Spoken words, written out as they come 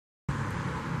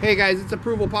Hey guys, it's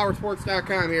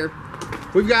ApprovalPowersports.com here.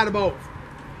 We've got about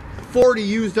 40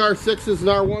 used R6s and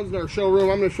R1s in our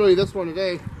showroom. I'm going to show you this one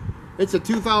today. It's a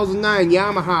 2009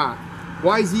 Yamaha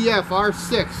YZF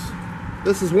R6.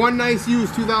 This is one nice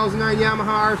used 2009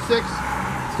 Yamaha R6.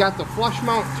 It's got the flush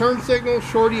mount turn signal,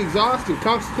 shorty exhaust, and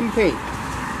custom paint.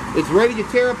 It's ready to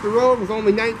tear up the road with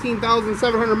only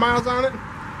 19,700 miles on it.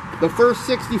 The first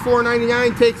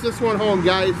 $64.99 takes this one home,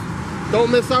 guys. Don't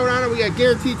miss out on it. We got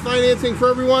guaranteed financing for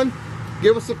everyone.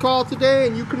 Give us a call today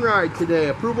and you can ride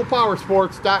today.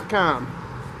 ApprovalPowersports.com.